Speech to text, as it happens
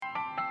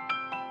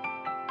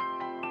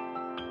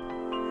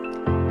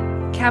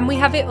Can We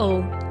Have It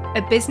All?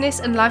 A business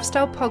and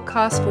lifestyle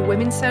podcast for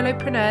women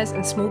solopreneurs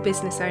and small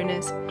business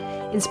owners,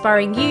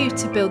 inspiring you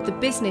to build the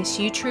business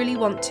you truly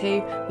want to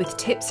with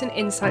tips and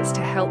insights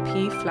to help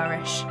you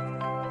flourish.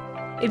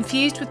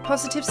 Infused with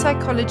positive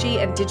psychology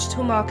and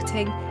digital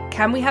marketing,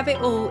 Can We Have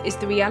It All is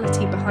the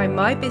reality behind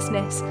my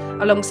business,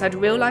 alongside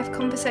real-life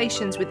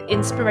conversations with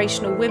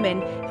inspirational women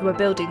who are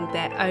building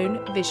their own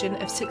vision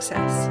of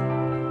success.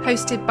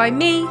 Hosted by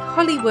me,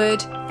 Holly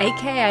Wood,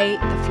 aka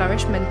the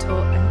Flourish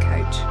Mentor and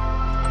Coach.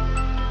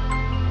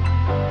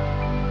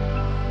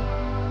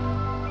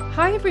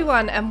 Hi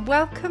everyone, and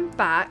welcome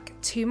back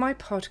to my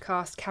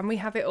podcast, Can We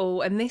Have It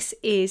All? And this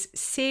is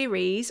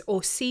series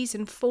or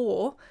season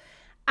 4.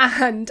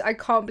 And I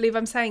can't believe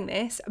I'm saying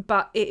this,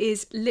 but it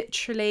is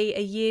literally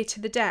a year to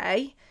the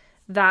day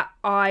that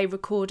I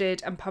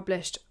recorded and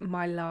published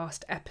my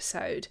last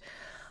episode.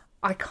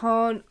 I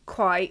can't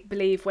quite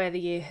believe where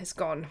the year has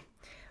gone.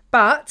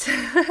 But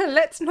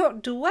let's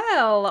not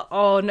dwell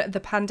on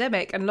the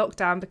pandemic and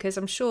lockdown, because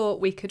I'm sure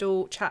we could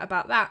all chat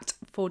about that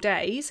for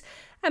days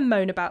and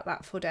moan about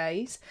that for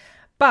days.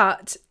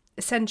 But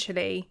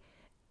essentially,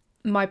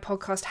 my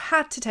podcast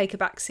had to take a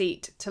back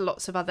seat to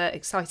lots of other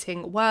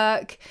exciting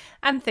work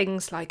and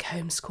things like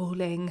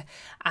homeschooling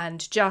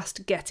and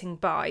just getting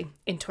by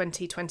in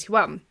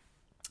 2021.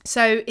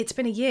 So it's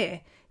been a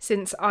year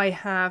since I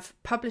have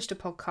published a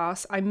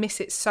podcast. I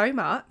miss it so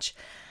much.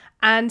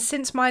 And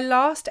since my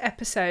last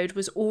episode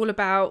was all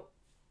about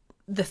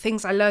the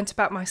things I learnt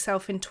about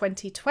myself in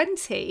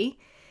 2020,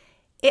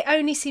 it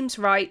only seems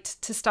right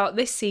to start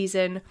this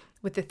season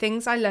with the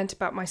things I learnt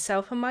about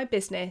myself and my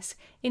business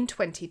in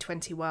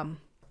 2021.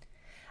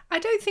 I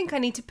don't think I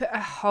need to put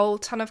a whole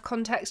ton of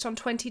context on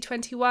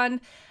 2021.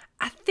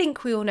 I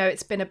think we all know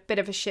it's been a bit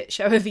of a shit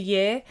show of a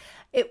year.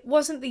 It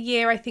wasn't the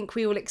year I think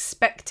we all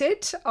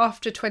expected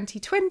after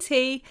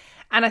 2020,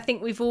 and I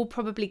think we've all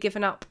probably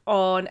given up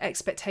on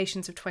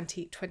expectations of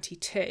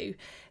 2022.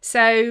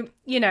 So,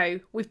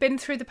 we've been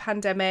through the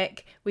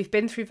pandemic, we've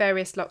been through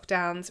various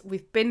lockdowns,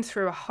 we've been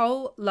through a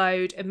whole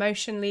load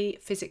emotionally,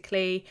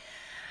 physically,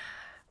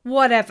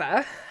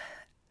 whatever.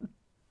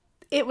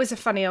 It was a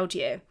funny old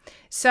year.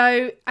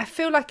 So I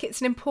feel like it's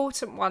an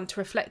important one to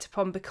reflect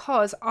upon,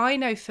 because I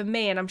know for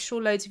me, and I'm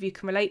sure loads of you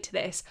can relate to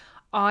this,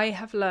 I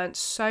have learnt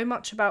so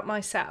much about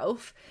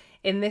myself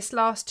in this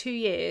last 2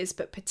 years,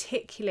 but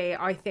particularly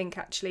I think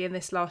actually in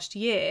this last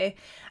year.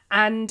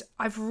 And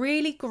I've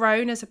really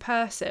grown as a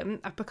person.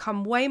 I've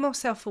become way more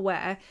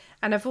self-aware,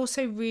 and I've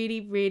also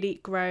really,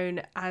 really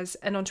grown as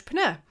an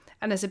entrepreneur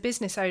and as a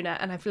business owner,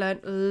 and I've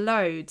learnt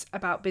loads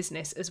about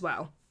business as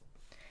well.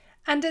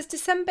 And as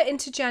December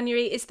into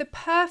January is the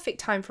perfect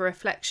time for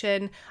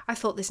reflection, I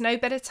thought there's no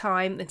better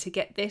time than to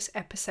get this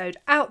episode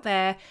out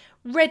there,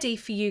 ready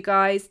for you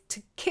guys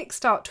to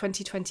kickstart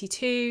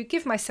 2022,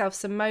 give myself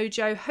some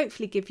mojo,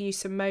 hopefully give you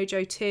some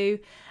mojo too.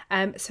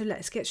 So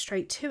let's get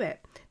straight to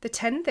it. The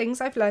 10 things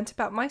I've learnt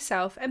about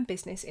myself and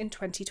business in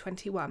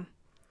 2021.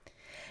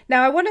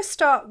 Now, I want to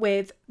start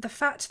with the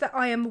fact that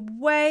I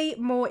am way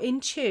more in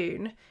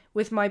tune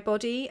with my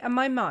body and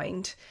my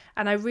mind,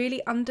 and I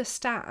really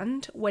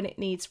understand when it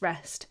needs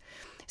rest.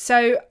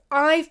 So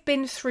I've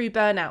been through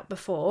burnout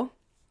before.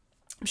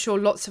 I'm sure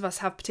lots of us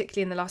have,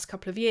 particularly in the last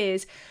couple of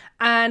years,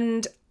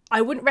 and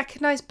I wouldn't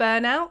recognise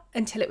burnout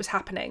until it was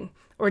happening,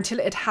 or until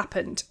it had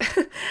happened,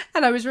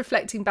 and I was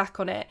reflecting back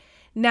on it.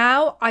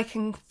 Now I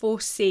can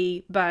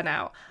foresee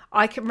burnout.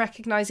 I can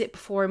recognise it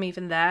before I'm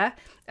even there.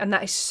 And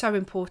that is so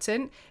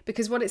important,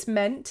 because what it's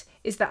meant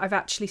is that I've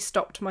actually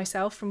stopped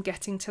myself from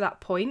getting to that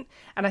point.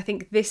 And I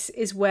think this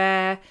is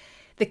where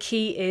the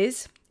key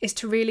is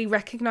to really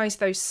recognise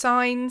those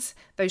signs,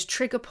 those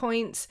trigger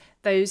points,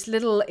 those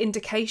little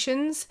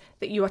indications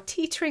that you are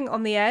teetering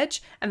on the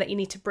edge and that you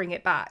need to bring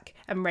it back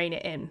and rein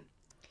it in.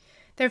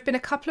 There have been a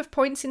couple of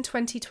points in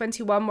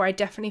 2021 where I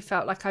definitely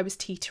felt like I was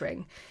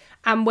teetering,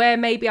 and where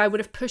maybe I would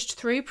have pushed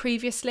through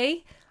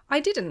previously,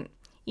 I didn't.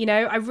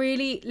 I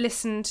really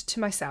listened to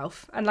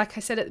myself. And like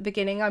I said at the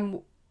beginning, I'm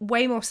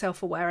way more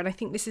self-aware. And I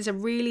think this is a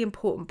really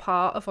important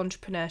part of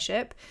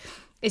entrepreneurship,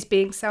 is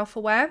being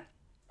self-aware.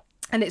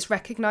 And it's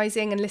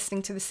recognizing and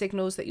listening to the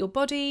signals that your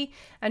body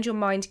and your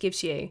mind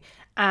gives you.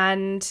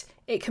 And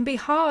it can be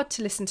hard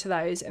to listen to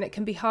those, and it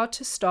can be hard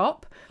to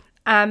stop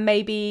and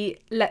maybe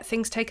let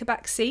things take a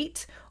back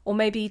seat, or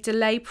maybe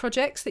delay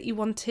projects that you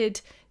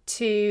wanted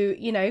to,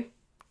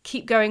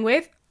 keep going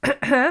with.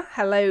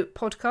 Hello,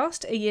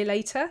 podcast, a year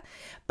later.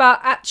 But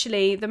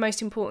actually, the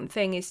most important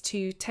thing is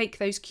to take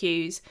those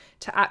cues,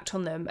 to act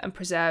on them, and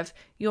preserve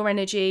your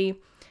energy,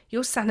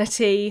 your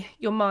sanity,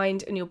 your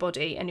mind and your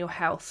body and your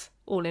health,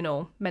 all in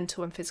all,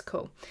 mental and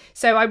physical.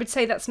 So I would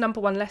say that's number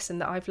one lesson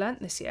that I've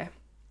learnt this year.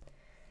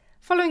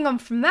 Following on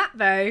from that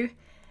though,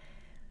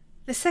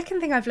 the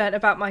second thing I've learnt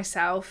about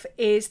myself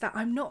is that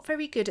I'm not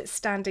very good at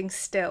standing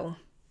still.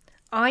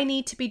 I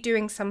need to be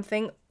doing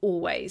something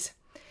always.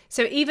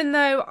 So even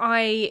though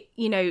I,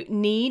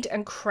 need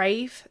and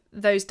crave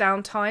those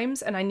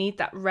downtimes, and I need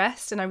that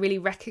rest, and I really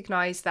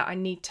recognise that I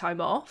need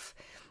time off,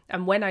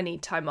 and when I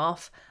need time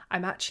off,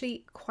 I'm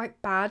actually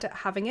quite bad at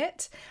having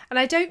it. And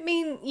I don't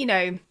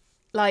mean,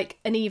 like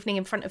an evening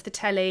in front of the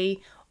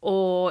telly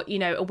or,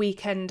 a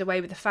weekend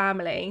away with the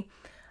family.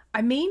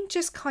 I mean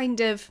just kind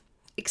of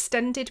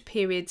extended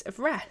periods of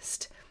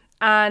rest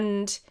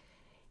and,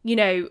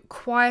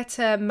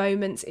 quieter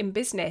moments in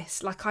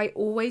business. Like I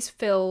always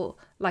feel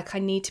like I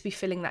need to be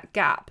filling that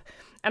gap.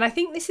 And I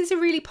think this is a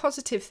really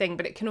positive thing,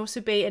 but it can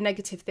also be a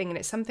negative thing. And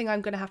it's something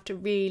I'm going to have to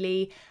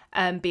really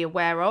be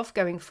aware of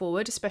going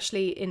forward,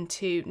 especially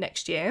into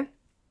next year.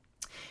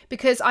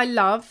 Because I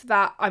love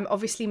that I'm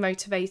obviously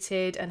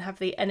motivated and have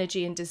the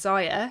energy and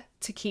desire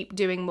to keep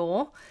doing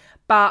more.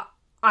 But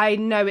I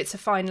know it's a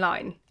fine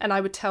line. And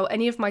I would tell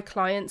any of my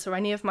clients or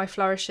any of my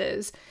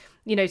flourishers,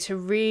 to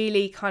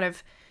really kind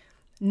of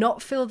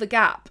not fill the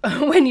gap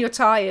when you're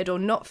tired, or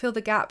not fill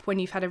the gap when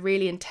you've had a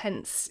really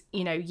intense,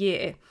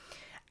 year.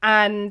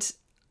 And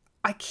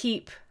I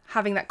keep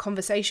having that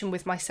conversation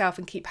with myself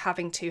and keep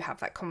having to have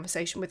that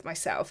conversation with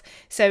myself.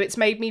 So it's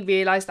made me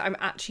realise that I'm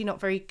actually not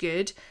very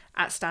good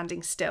at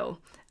standing still.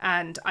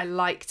 And I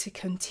like to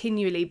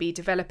continually be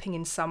developing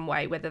in some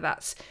way, whether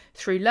that's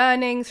through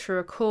learning, through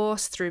a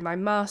course, through my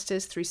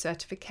master's, through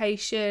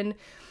certification,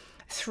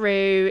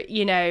 through,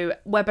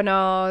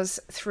 webinars,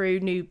 through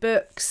new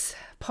books,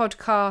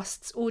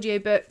 podcasts,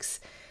 audiobooks,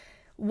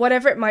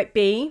 whatever it might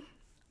be.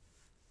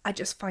 I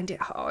just find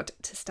it hard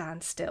to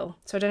stand still.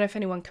 So I don't know if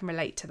anyone can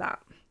relate to that.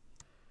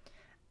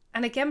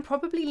 And again,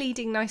 probably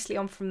leading nicely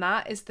on from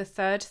that is the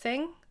third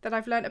thing that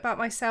I've learned about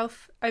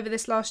myself over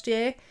this last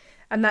year.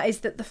 And that is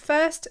that the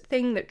first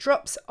thing that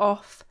drops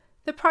off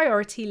the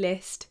priority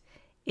list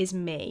is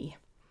me.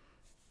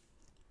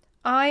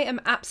 I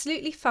am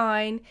absolutely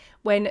fine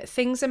when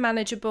things are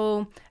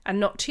manageable and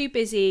not too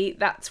busy.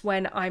 That's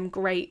when I'm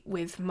great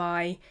with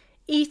my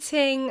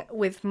eating,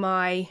 with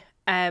my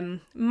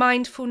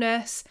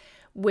mindfulness,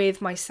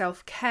 with my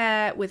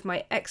self-care, with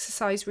my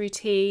exercise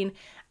routine.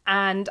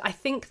 And I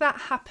think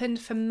that happened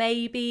for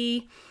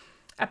maybe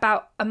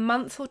about a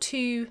month or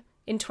two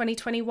in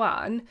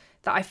 2021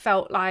 that I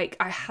felt like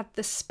I had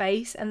the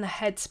space and the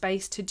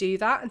headspace to do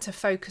that and to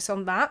focus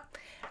on that.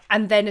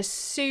 And then as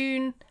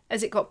soon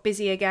as it got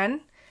busy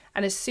again,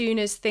 and as soon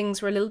as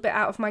things were a little bit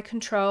out of my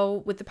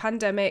control with the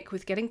pandemic,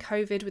 with getting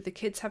COVID, with the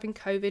kids having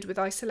COVID, with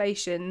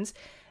isolations,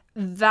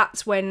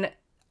 that's when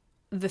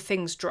the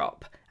things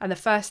drop. And the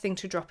first thing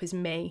to drop is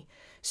me.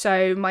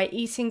 So my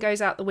eating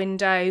goes out the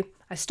window.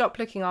 I stop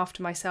looking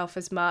after myself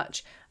as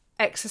much.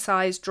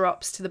 Exercise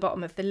drops to the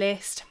bottom of the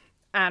list.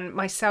 And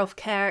my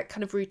self-care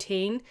kind of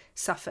routine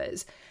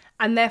suffers.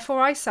 And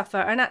therefore I suffer.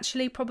 And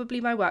actually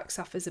probably my work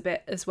suffers a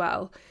bit as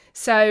well.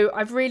 So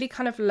I've really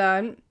kind of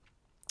learned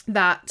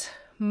that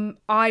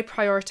I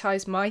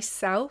prioritise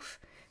myself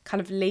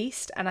kind of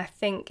least. And I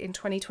think in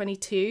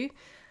 2022,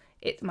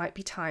 it might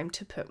be time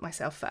to put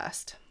myself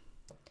first.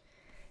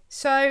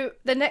 So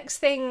the next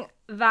thing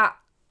that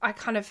I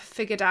kind of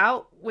figured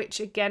out, which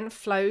again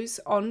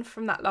flows on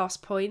from that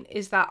last point,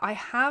 is that I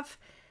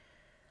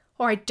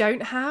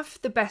don't have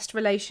the best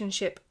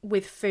relationship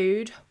with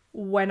food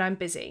when I'm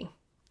busy,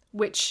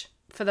 which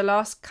for the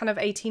last kind of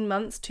 18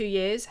 months, 2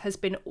 years has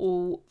been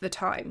all the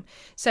time.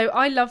 So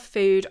I love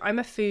food. I'm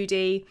a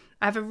foodie.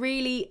 I have a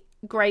really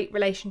great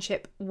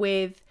relationship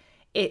with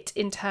it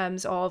in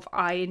terms of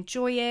I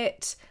enjoy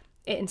it.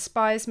 It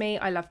inspires me.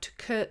 I love to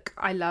cook.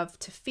 I love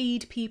to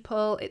feed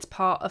people. It's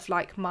part of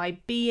like my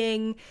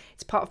being.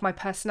 It's part of my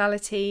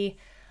personality.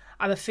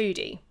 I'm a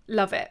foodie.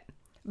 Love it.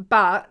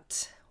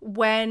 But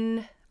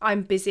when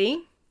I'm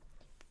busy,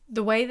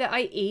 the way that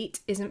I eat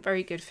isn't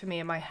very good for me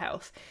and my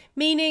health.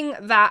 Meaning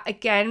that,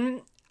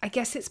 again, I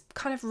guess it's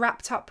kind of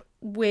wrapped up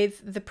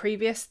with the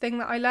previous thing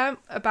that I learned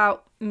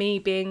about me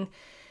being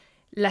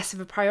less of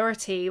a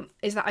priority,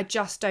 is that I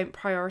just don't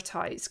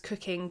prioritise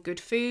cooking good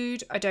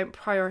food. I don't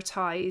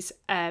prioritise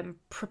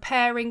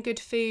preparing good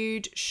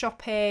food,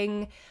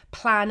 shopping,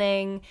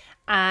 planning.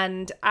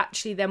 And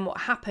actually then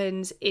what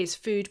happens is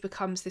food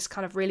becomes this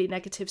kind of really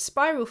negative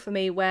spiral for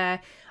me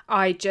where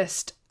I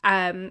just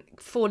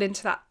fall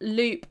into that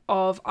loop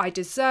of I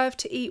deserve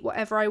to eat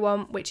whatever I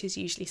want, which is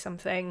usually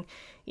something,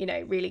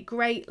 really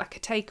great, like a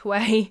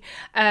takeaway,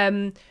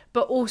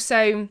 but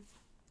also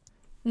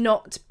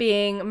not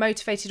being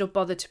motivated or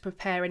bothered to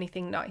prepare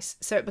anything nice.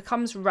 So it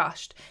becomes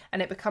rushed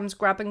and it becomes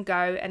grab and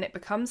go and it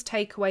becomes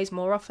takeaways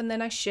more often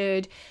than I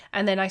should.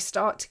 And then I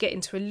start to get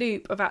into a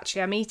loop of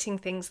actually I'm eating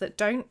things that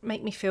don't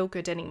make me feel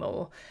good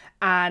anymore.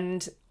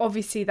 And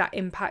obviously that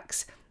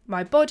impacts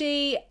my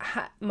body,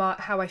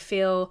 how I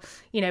feel,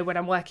 when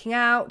I'm working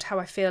out, how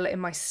I feel in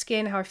my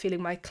skin, how I feel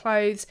in my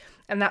clothes.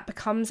 And that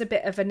becomes a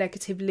bit of a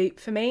negative loop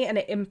for me, and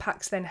it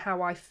impacts then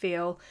how I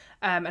feel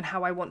and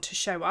how I want to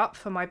show up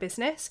for my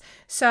business.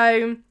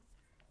 So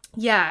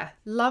yeah,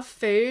 love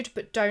food,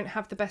 but don't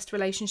have the best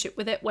relationship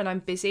with it when I'm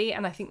busy.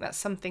 And I think that's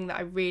something that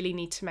I really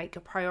need to make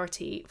a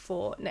priority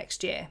for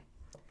next year.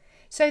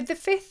 So the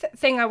fifth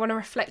thing I want to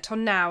reflect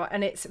on now,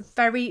 and it's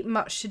very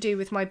much to do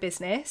with my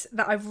business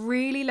that I've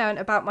really learned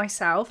about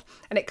myself,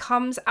 and it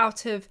comes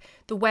out of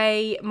the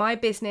way my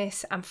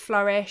business and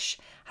Flourish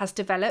has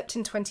developed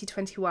in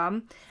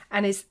 2021,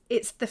 and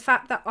it's the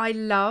fact that I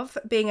love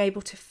being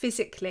able to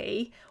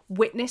physically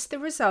witness the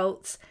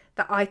results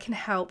that I can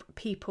help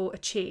people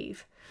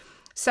achieve.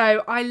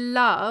 So I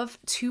love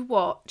to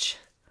watch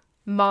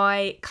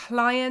my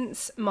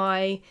clients,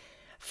 my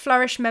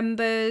Flourish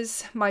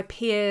members, my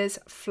peers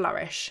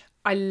flourish.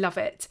 I love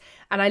it.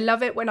 And I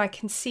love it when I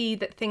can see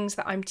that things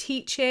that I'm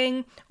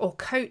teaching or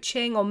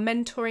coaching or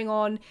mentoring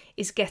on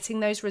is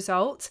getting those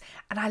results.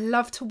 And I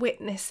love to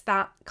witness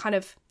that kind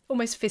of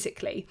almost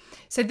physically.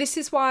 So this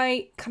is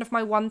why kind of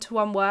my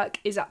one-to-one work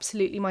is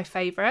absolutely my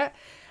favourite.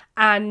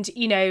 And,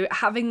 you know,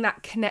 having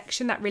that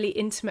connection, that really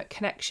intimate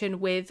connection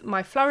with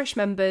my Flourish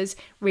members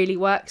really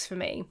works for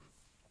me.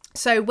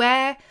 So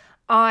where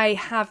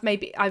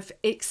I've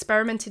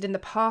experimented in the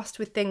past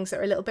with things that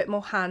are a little bit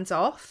more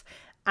hands-off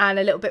and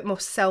a little bit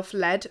more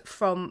self-led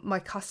from my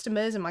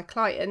customers and my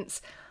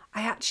clients,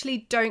 I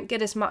actually don't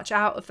get as much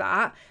out of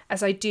that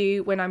as I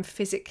do when I'm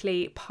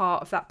physically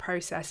part of that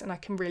process and I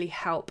can really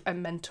help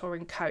and mentor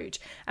and coach.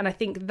 And I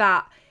think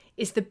that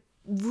is the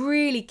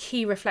really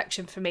key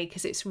reflection for me,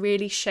 because it's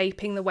really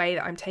shaping the way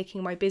that I'm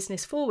taking my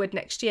business forward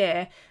next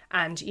year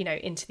and, you know,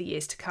 into the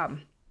years to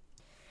come.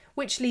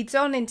 Which leads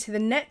on into the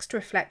next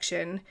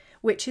reflection,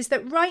 which is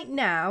that right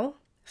now,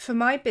 for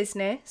my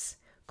business,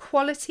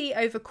 quality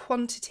over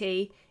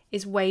quantity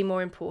is way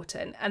more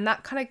important. And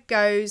that kind of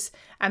goes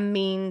and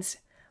means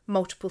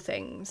multiple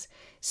things.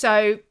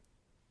 So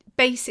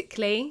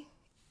basically,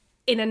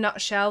 in a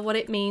nutshell, what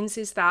it means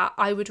is that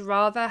I would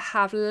rather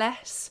have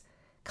less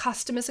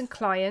customers and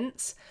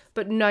clients,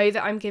 but know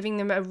that I'm giving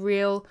them a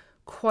real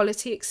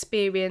quality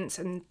experience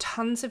and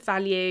tons of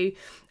value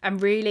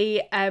and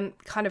really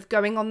kind of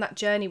going on that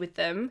journey with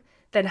them,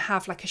 than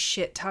have like a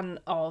shit ton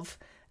of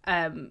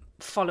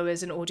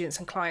followers and audience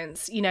and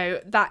clients. You know,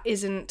 that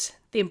isn't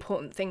the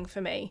important thing for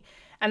me.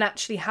 And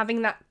actually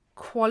having that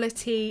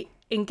quality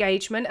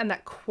engagement and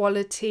that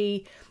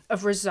quality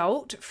of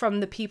result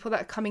from the people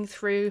that are coming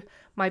through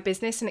my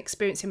business and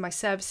experiencing my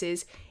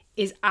services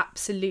is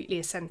absolutely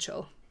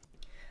essential.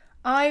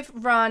 I've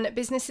run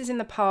businesses in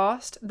the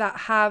past that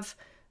have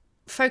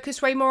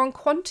focused way more on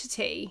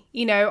quantity.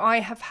 You know, I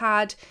have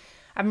had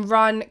and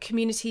run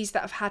communities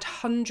that have had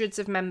hundreds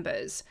of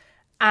members.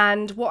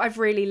 And what I've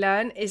really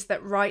learned is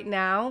that right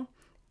now,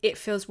 it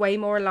feels way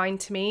more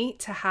aligned to me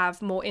to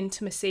have more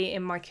intimacy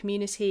in my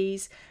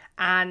communities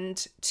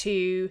and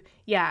to,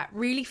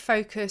 really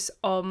focus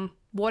on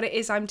what it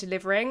is I'm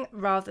delivering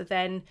rather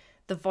than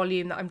the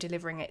volume that I'm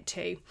delivering it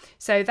to.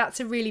 So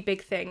that's a really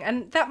big thing.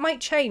 And that might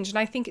change. And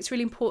I think it's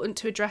really important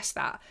to address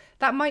that.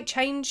 That might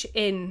change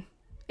in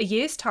a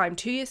year's time,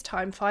 2 years'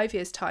 time, 5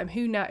 years' time,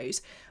 who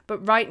knows?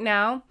 But right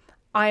now,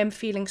 I am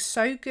feeling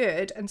so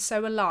good and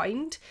so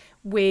aligned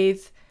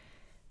with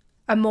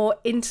a more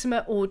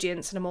intimate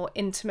audience and a more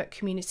intimate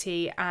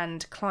community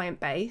and client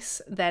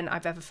base than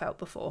I've ever felt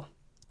before.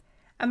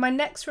 And my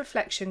next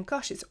reflection,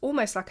 gosh, it's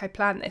almost like I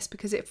planned this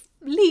because it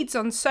leads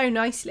on so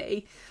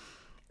nicely.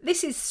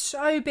 This is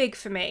so big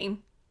for me,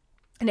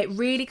 and it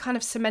really kind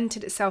of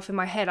cemented itself in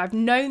my head. I've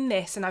known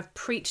this and I've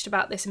preached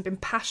about this and been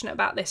passionate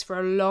about this for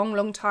a long,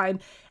 long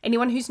time.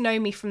 Anyone who's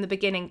known me from the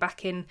beginning,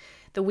 back in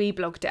the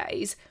WeBlog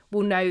days,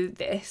 will know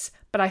this,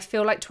 but I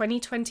feel like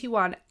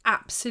 2021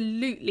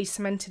 absolutely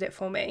cemented it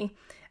for me.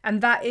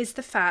 And that is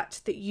the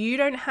fact that you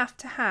don't have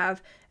to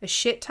have a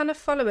shit ton of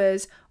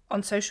followers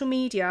on social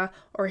media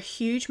or a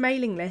huge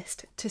mailing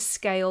list to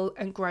scale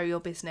and grow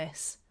your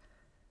business.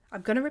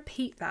 I'm going to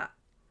repeat that.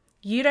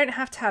 You don't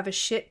have to have a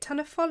shit ton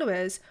of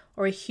followers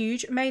or a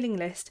huge mailing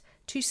list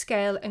to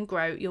scale and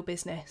grow your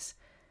business.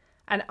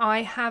 And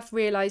I have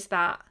realised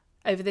that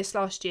over this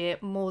last year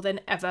more than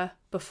ever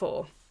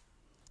before.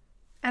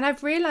 And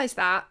I've realised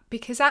that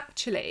because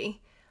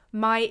actually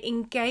my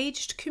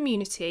engaged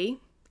community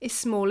is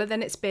smaller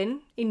than it's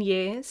been in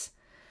years.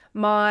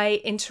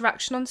 My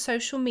interaction on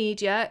social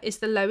media is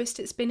the lowest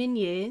it's been in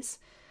years.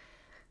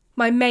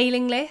 My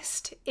mailing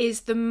list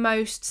is the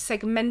most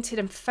segmented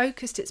and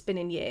focused it's been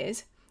in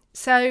years.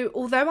 So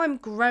although I'm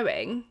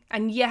growing,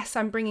 and yes,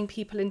 I'm bringing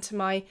people into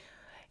my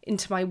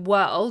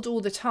world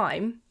all the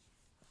time,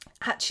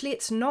 actually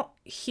it's not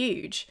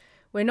huge.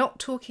 We're not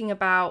talking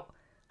about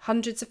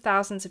hundreds of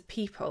thousands of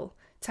people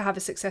to have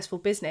a successful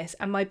business.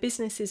 And my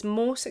business is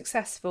more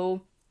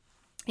successful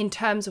in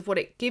terms of what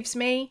it gives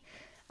me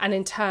and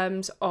in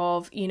terms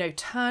of,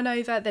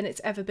 turnover than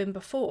it's ever been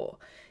before.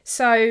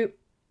 So,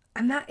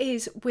 and that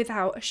is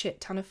without a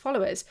shit ton of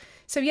followers.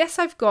 So yes,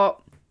 I've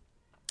got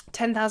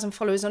 10,000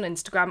 followers on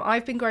Instagram.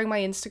 I've been growing my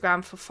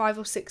Instagram for 5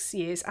 or 6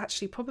 years,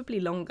 actually probably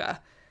longer,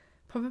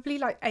 probably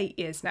like 8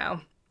 years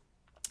now.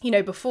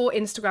 Before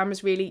Instagram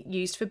was really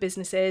used for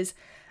businesses.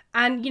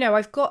 And,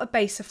 I've got a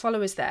base of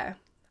followers there.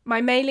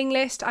 My mailing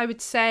list, I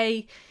would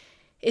say,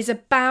 is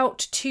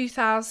about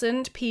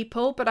 2,000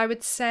 people, but I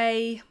would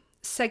say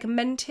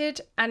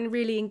segmented and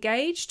really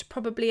engaged,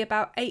 probably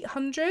about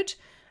 800.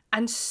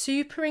 and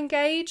super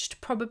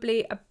engaged,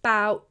 probably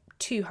about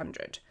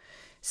 200.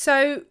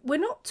 So we're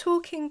not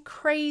talking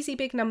crazy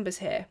big numbers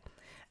here.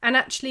 And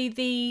actually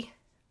the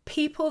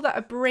people that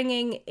are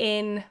bringing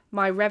in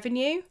my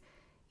revenue,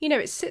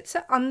 it sits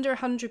at under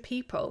 100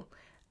 people,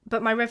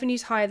 but my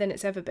revenue's higher than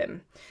it's ever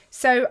been.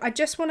 So I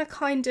just want to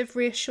kind of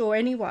reassure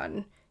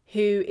anyone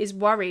who is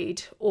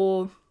worried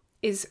or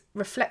is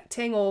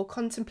reflecting or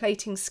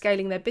contemplating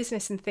scaling their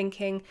business and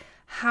thinking,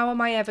 how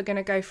am I ever going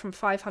to go from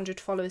 500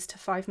 followers to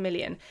 5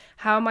 million?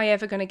 How am I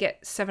ever going to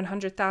get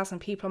 700,000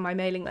 people on my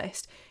mailing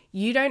list?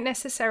 You don't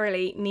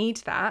necessarily need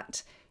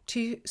that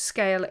to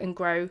scale and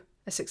grow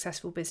a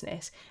successful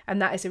business.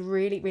 And that is a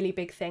really, really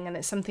big thing. And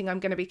it's something I'm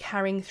going to be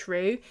carrying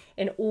through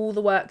in all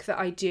the work that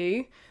I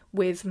do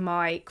with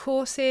my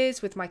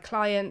courses, with my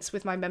clients,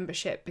 with my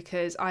membership,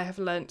 because I have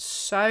learned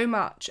so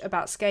much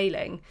about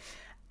scaling.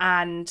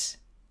 And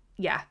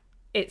yeah,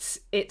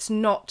 it's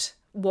not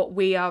what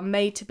we are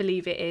made to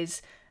believe it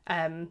is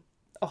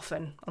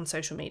often on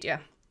social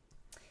media.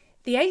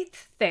 The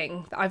 8th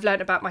thing that I've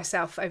learned about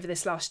myself over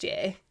this last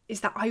year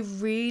is that I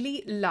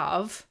really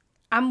love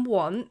and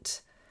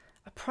want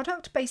a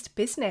product-based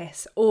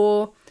business,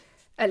 or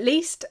at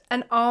least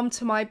an arm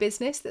to my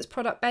business that's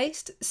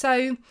product-based.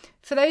 So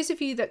for those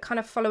of you that kind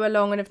of follow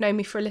along and have known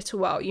me for a little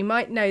while, you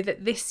might know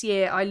that this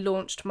year I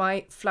launched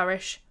my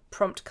Flourish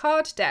prompt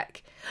card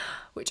deck,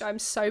 which I'm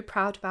so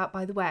proud about,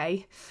 by the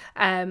way.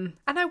 And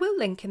I will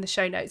link in the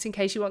show notes in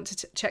case you want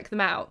to check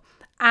them out.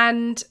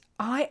 And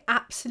I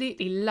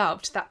absolutely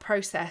loved that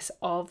process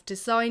of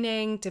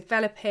designing,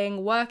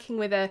 developing, working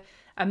with an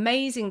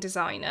amazing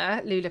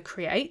designer, Lula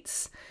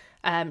Creates.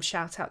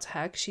 Shout out to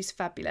her because she's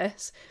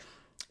fabulous,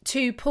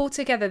 to pull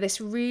together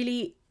this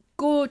really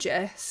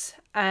gorgeous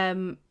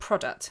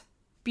product,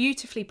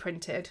 beautifully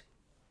printed,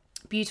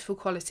 beautiful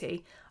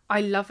quality.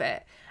 I love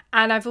it.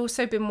 And I've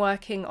also been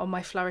working on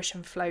my Flourish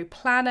and Flow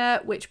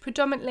planner, which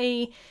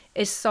predominantly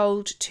is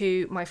sold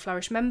to my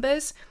Flourish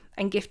members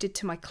and gifted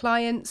to my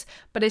clients,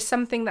 but is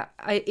something that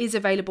is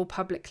available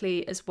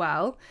publicly as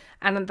well,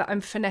 and that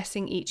I'm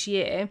finessing each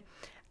year.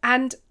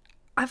 And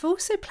I've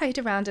also played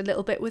around a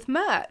little bit with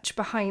merch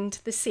behind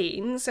the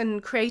scenes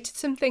and created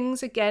some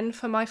things again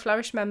for my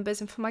Flourish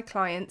members and for my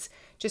clients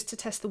just to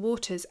test the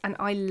waters, and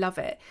I love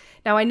it.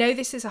 Now, I know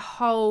this is a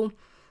whole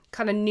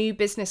kind of new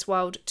business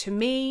world to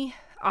me.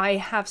 I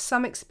have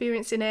some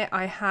experience in it.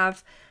 I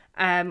have,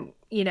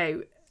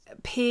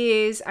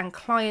 peers and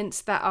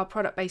clients that are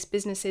product-based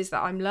businesses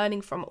that I'm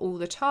learning from all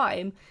the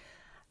time.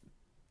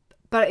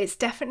 But it's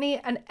definitely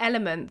an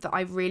element that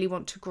I really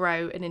want to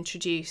grow and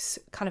introduce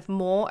kind of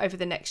more over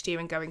the next year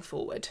and going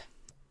forward.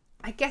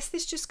 I guess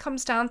this just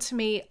comes down to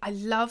me. I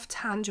love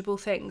tangible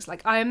things.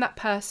 Like, I am that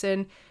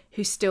person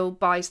who still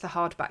buys the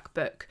hardback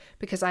book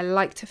because I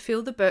like to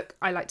feel the book.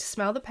 I like to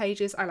smell the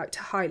pages. I like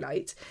to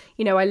highlight.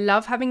 I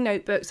love having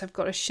notebooks. I've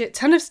got a shit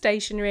ton of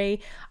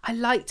stationery. I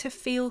like to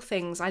feel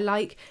things. I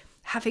like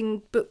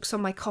having books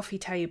on my coffee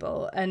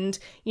table. And,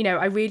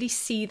 I really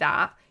see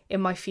that in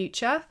my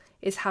future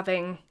is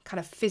having kind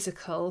of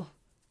physical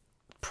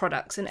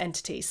products and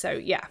entities. So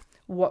yeah,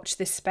 watch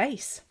this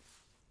space.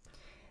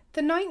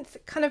 The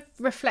 9th kind of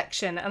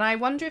reflection, and I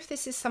wonder if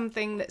this is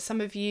something that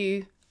some of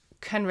you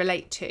can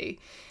relate to.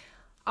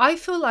 I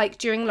feel like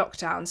during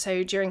lockdown,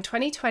 so during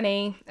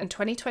 2020 and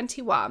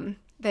 2021,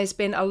 there's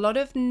been a lot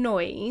of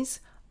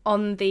noise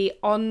on the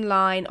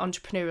online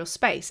entrepreneurial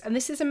space. And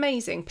this is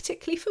amazing,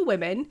 particularly for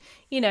women.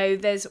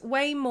 There's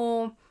way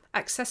more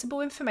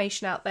accessible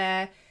information out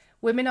there.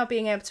 Women are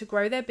being able to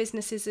grow their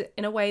businesses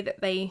in a way that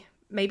they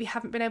maybe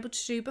haven't been able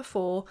to do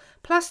before.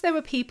 Plus, there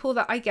were people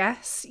that I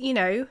guess,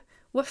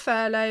 were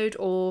furloughed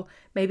or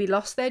maybe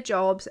lost their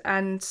jobs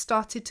and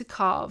started to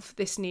carve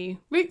this new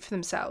route for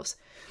themselves.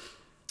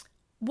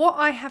 What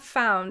I have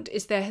found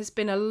is there has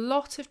been a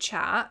lot of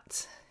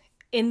chat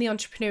in the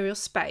entrepreneurial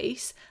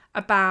space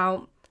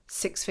about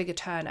 6-figure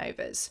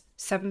turnovers,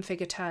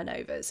 7-figure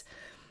turnovers.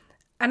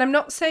 And I'm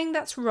not saying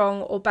that's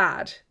wrong or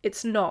bad.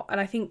 It's not. And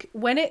I think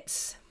when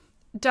it's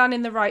done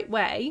in the right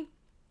way,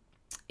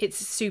 it's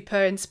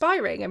super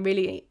inspiring and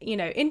really,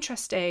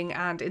 interesting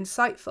and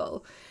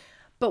insightful.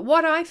 But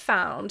what I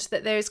found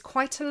that there is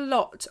quite a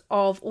lot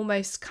of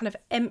almost kind of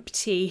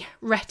empty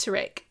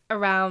rhetoric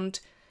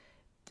around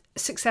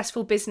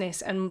successful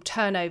business and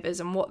turnovers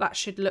and what that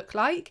should look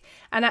like,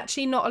 and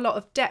actually not a lot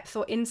of depth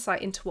or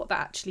insight into what that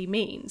actually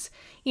means.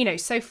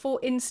 So for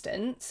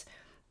instance,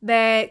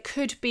 there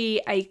could be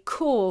a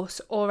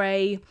course or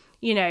a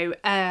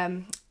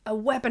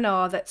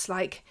webinar that's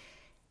like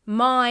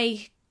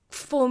my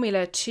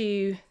formula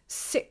to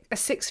a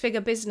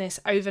 6-figure business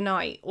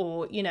overnight,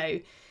 or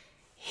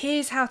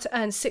here's how to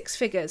earn 6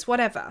 figures,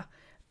 whatever.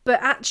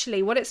 But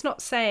actually what it's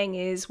not saying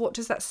is, what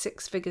does that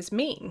 6 figures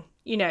mean?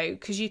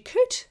 Because you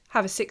could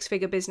have a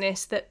 6-figure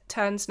business that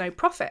turns no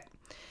profit.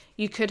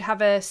 You could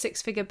have a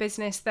 6-figure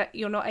business that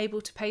you're not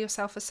able to pay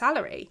yourself a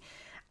salary.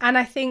 And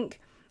I think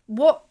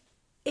what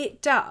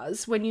it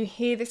does when you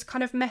hear this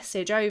kind of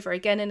message over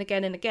again and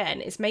again and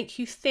again is make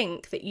you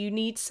think that you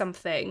need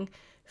something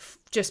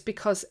just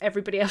because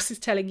everybody else is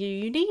telling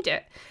you need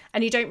it,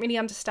 and you don't really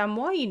understand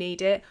why you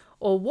need it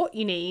or what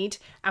you need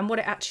and what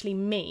it actually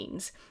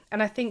means.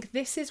 And I think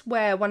this is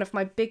where one of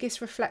my biggest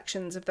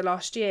reflections of the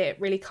last year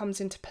really comes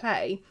into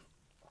play,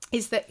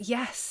 is that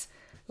yes,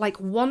 like,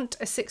 want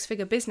a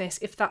 6-figure business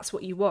if that's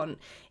what you want.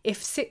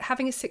 If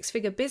having a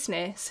 6-figure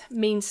business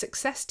means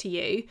success to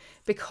you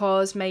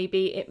because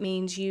maybe it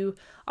means you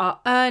are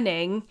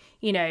earning,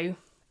 80,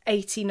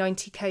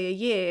 90k a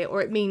year,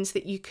 or it means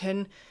that you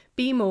can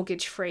be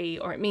mortgage free,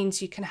 or it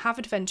means you can have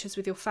adventures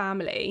with your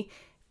family,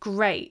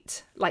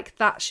 great. Like,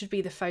 that should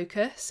be the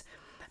focus.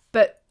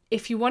 But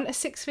if you want a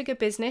 6-figure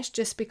business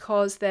just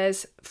because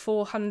there's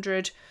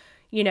 400,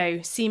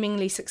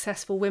 seemingly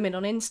successful women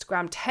on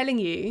Instagram telling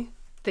you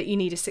that you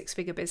need a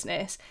 6-figure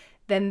business,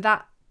 then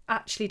that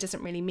actually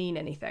doesn't really mean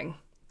anything.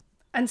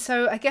 And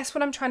so I guess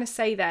what I'm trying to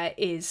say there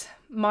is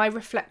my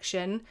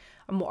reflection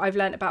and what I've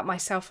learned about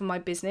myself and my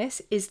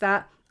business is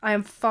that I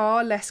am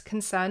far less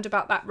concerned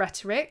about that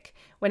rhetoric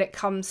when it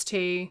comes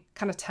to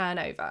kind of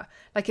turnover.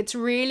 Like, it's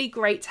really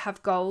great to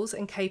have goals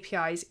and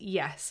KPIs,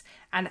 yes,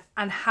 and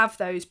have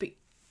those, but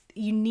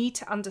you need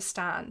to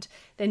understand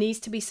there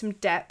needs to be some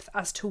depth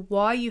as to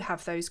why you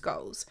have those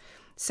goals.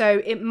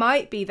 So it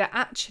might be that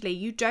actually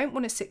you don't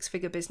want a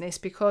 6-figure business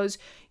because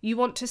you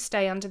want to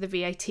stay under the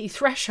VAT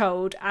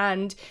threshold,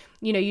 and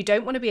you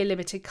don't want to be a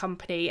limited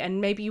company, and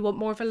maybe you want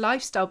more of a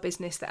lifestyle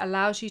business that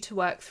allows you to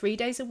work 3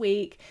 days a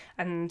week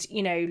and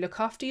look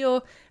after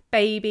your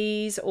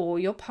babies or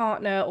your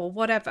partner or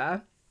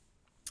whatever.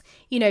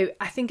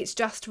 I think it's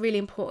just really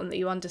important that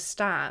you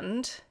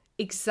understand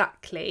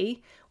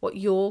exactly what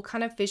your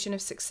kind of vision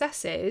of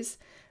success is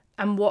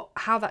and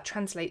how that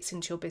translates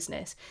into your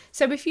business.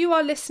 So if you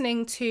are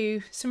listening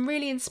to some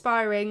really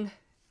inspiring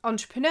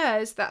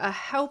entrepreneurs that are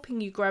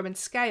helping you grow and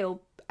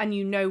scale, and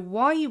you know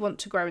why you want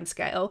to grow and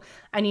scale,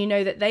 and you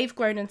know that they've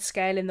grown and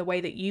scaled in the way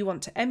that you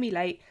want to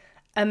emulate,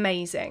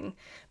 amazing.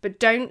 But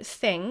don't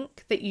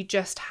think that you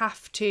just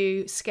have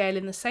to scale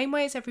in the same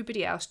way as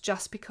everybody else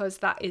just because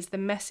that is the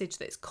message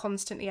that's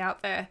constantly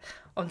out there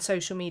on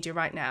social media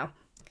right now.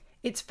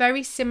 It's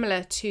very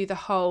similar to the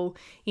whole,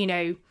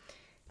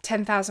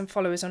 10,000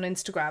 followers on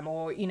Instagram,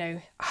 or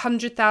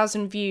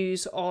 100,000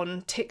 views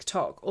on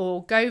TikTok,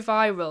 or go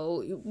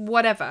viral,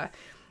 whatever.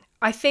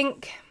 I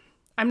think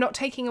I'm not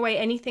taking away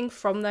anything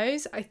from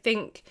those. I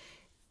think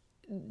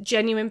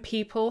genuine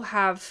people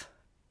have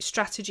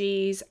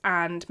strategies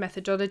and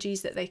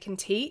methodologies that they can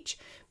teach,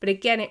 but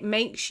again, it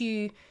makes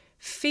you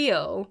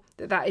feel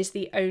that that is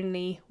the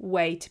only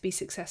way to be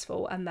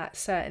successful, and that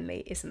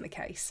certainly isn't the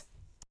case.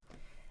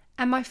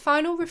 And my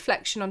final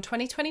reflection on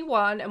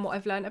 2021 and what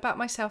I've learned about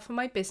myself and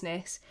my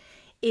business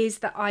is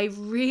that I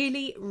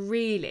really,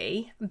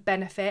 really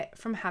benefit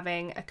from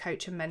having a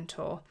coach and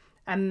mentor,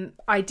 and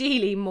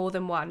ideally more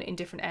than one in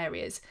different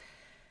areas.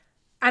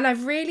 And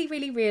I've really,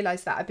 really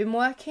realised that I've been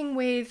working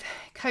with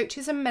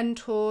coaches and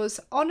mentors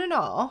on and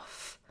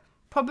off,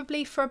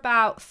 probably for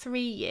about 3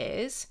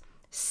 years.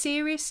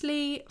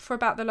 Seriously, for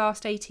about the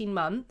last 18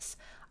 months,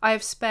 I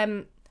have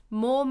spent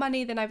more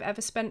money than I've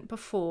ever spent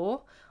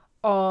before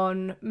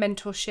on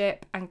mentorship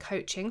and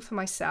coaching for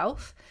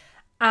myself,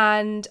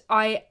 and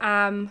I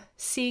am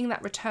seeing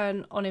that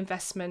return on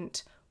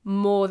investment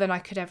more than I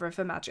could ever have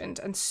imagined,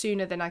 and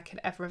sooner than I could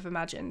ever have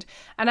imagined.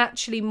 And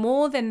actually,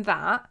 more than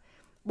that,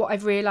 what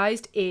I've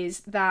realised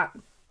is that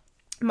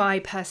my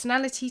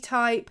personality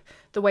type,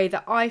 the way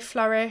that I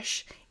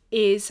flourish,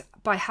 is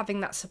by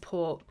having that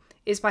support,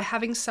 is by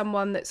having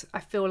someone that's,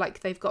 I feel like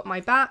they've got my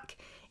back,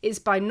 is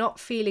by not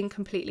feeling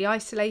completely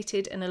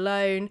isolated and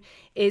alone,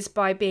 is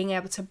by being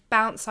able to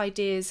bounce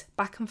ideas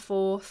back and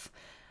forth.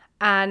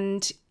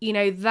 And,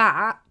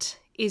 that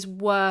is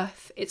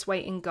worth its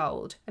weight in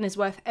gold, and is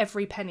worth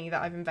every penny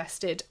that I've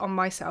invested on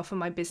myself and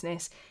my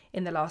business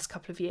in the last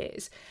couple of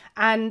years.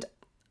 And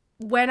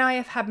when I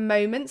have had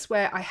moments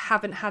where I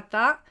haven't had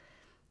that,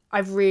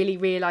 I've really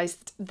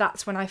realised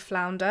that's when I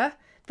flounder.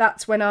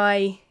 That's when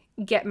I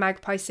get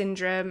magpie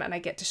syndrome and I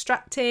get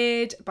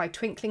distracted by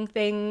twinkling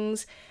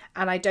things,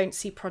 and I don't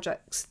see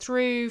projects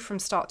through from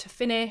start to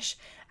finish.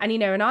 And,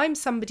 and I'm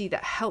somebody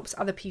that helps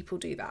other people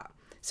do that.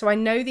 So I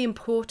know the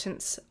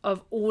importance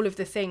of all of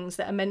the things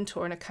that a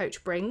mentor and a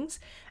coach brings,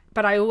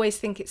 but I always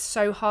think it's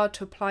so hard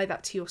to apply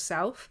that to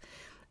yourself.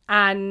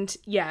 And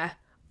yeah,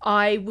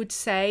 I would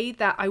say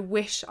that I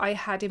wish I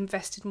had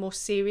invested more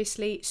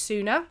seriously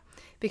sooner,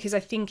 because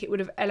I think it would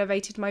have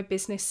elevated my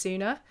business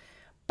sooner.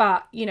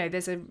 But,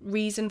 there's a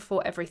reason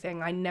for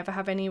everything. I never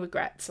have any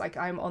regrets. Like,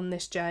 I'm on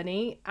this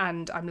journey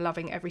and I'm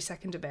loving every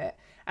second of it.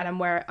 And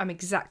I'm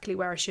exactly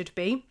where I should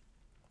be.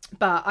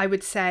 But I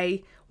would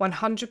say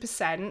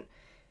 100%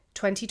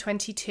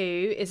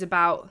 2022 is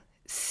about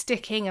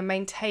sticking and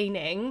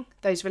maintaining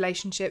those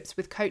relationships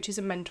with coaches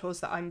and mentors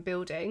that I'm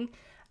building,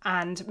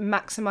 and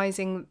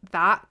maximising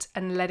that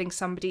and letting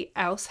somebody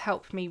else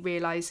help me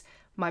realise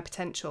my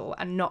potential,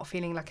 and not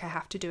feeling like I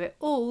have to do it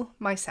all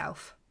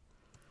myself.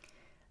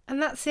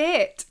 And that's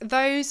it.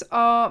 Those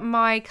are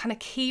my kind of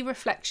key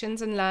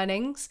reflections and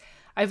learnings.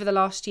 over the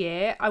last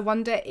year. I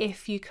wonder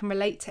if you can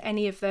relate to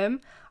any of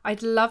them.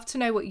 I'd love to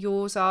know what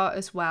yours are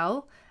as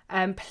well.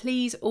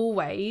 Please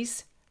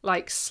always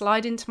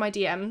slide into my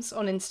DMs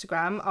on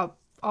Instagram.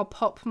 I'll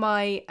pop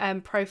my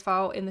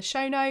profile in the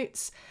show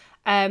notes.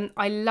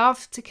 I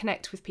love to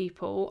connect with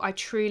people. I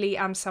truly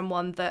am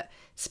someone that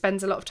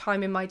spends a lot of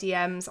time in my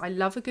DMs. I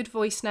love a good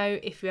voice note.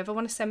 If you ever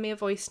want to send me a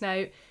voice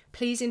note,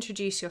 please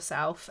introduce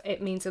yourself.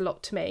 It means a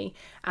lot to me.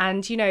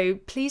 And,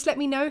 please let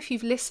me know if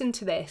you've listened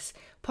to this.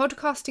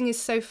 Podcasting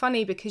is so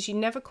funny because you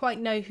never quite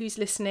know who's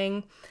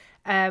listening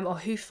or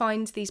who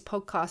finds these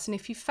podcasts. And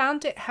if you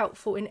found it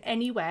helpful in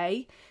any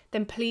way,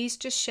 then please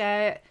just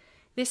share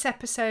this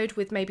episode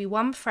with maybe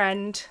one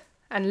friend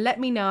and let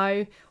me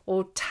know,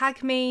 or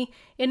tag me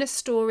in a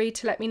story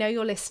to let me know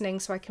you're listening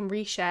so I can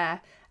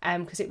reshare,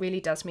 because it really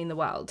does mean the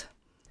world.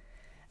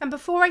 And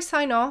before I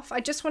sign off,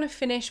 I just want to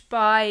finish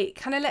by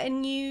kind of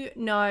letting you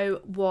know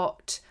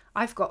what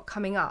I've got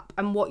coming up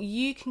and what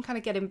you can kind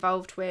of get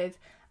involved with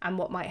and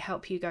what might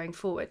help you going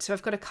forward. So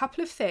I've got a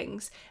couple of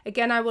things.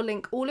 Again, I will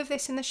link all of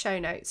this in the show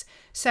notes.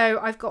 So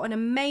I've got an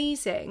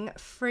amazing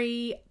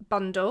free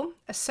bundle,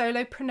 a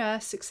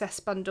solopreneur success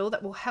bundle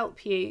that will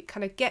help you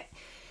kind of get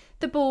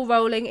the ball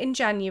rolling in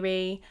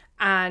January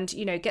and,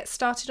 get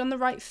started on the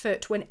right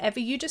foot whenever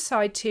you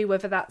decide to,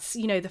 whether that's,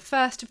 the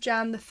 1st of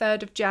Jan, the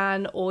 3rd of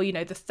Jan, or, the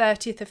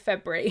 30th of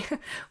February,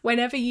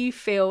 whenever you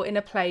feel in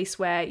a place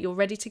where you're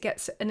ready to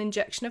get an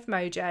injection of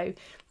mojo,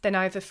 then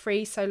I have a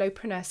free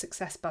solopreneur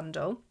success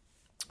bundle,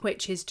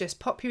 which is just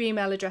pop your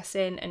email address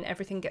in and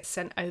everything gets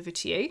sent over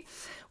to you.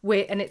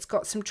 And it's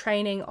got some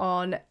training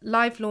on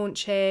live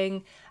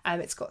launching.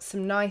 It's got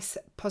some nice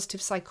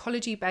positive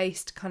psychology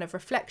based kind of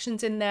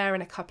reflections in there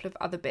and a couple of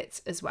other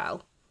bits as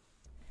well.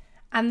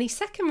 And the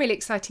second really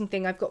exciting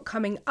thing I've got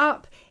coming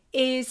up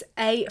is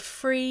a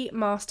free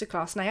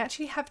masterclass. And I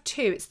actually have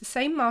two. It's the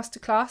same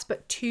masterclass,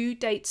 but 2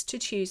 dates to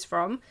choose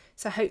from.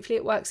 So hopefully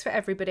it works for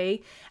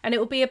everybody. And it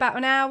will be about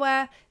an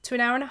hour to an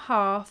hour and a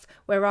half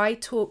where I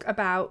talk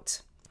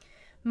about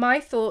my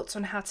thoughts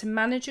on how to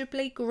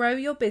manageably grow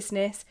your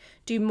business,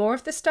 do more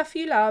of the stuff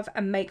you love,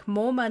 and make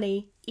more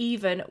money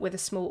even with a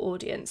small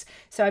audience.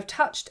 So I've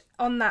touched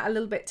on that a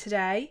little bit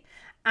today,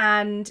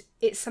 and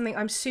it's something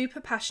I'm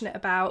super passionate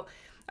about.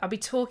 I'll be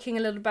talking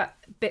a little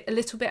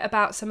bit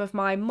about some of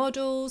my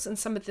models and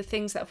some of the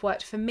things that have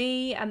worked for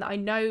me and that I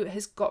know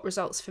has got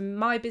results for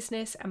my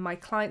business and my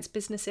clients'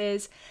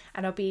 businesses.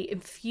 And I'll be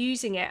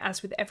infusing it,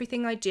 as with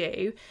everything I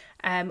do,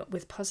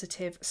 with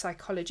positive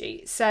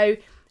psychology. So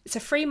it's a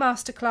free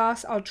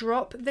masterclass. I'll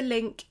drop the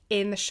link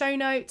in the show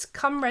notes.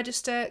 Come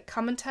register,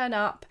 come and turn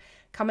up,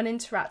 come and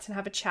interact and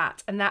have a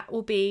chat. And that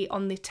will be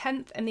on the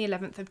 10th and the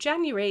 11th of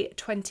January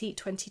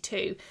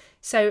 2022.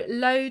 So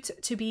loads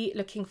to be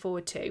looking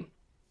forward to.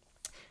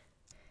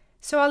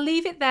 So I'll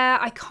leave it there.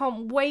 I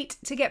can't wait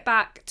to get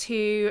back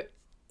to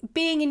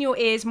being in your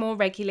ears more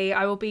regularly.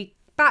 I will be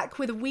back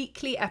with a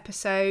weekly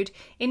episode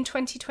in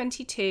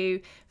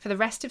 2022 for the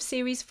rest of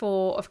series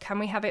 4 of Can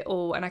We Have It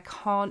All, and I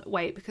can't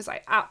wait because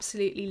I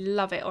absolutely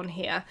love it on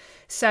here.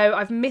 So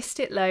I've missed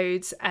it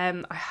loads.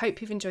 I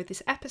hope you've enjoyed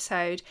this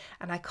episode,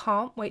 and I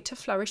can't wait to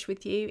flourish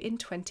with you in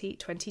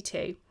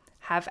 2022.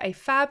 Have a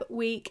fab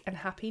week and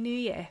Happy New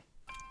Year.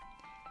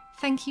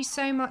 Thank you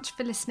so much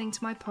for listening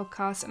to my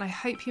podcast, and I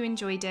hope you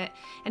enjoyed it.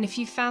 And if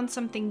you found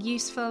something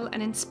useful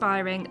and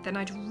inspiring, then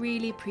I'd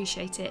really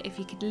appreciate it if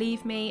you could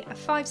leave me a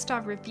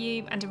 5-star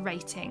review and a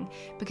rating,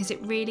 because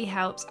it really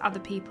helps other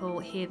people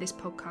hear this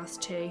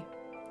podcast too.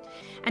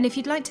 And if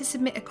you'd like to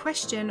submit a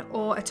question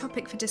or a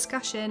topic for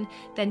discussion,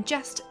 then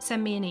just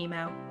send me an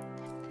email.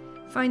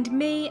 Find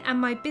me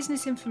and my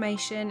business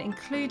information,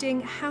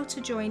 including how to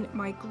join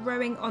my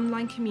growing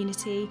online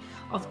community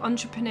of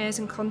entrepreneurs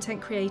and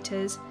content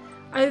creators,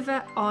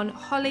 over on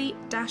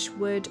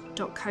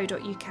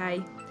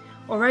holly-wood.co.uk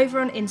or over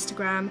on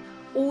Instagram.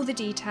 All the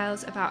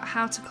details about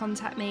how to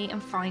contact me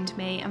and find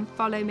me and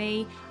follow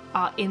me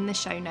are in the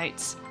show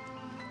notes.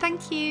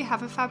 Thank you.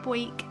 Have a fab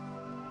week.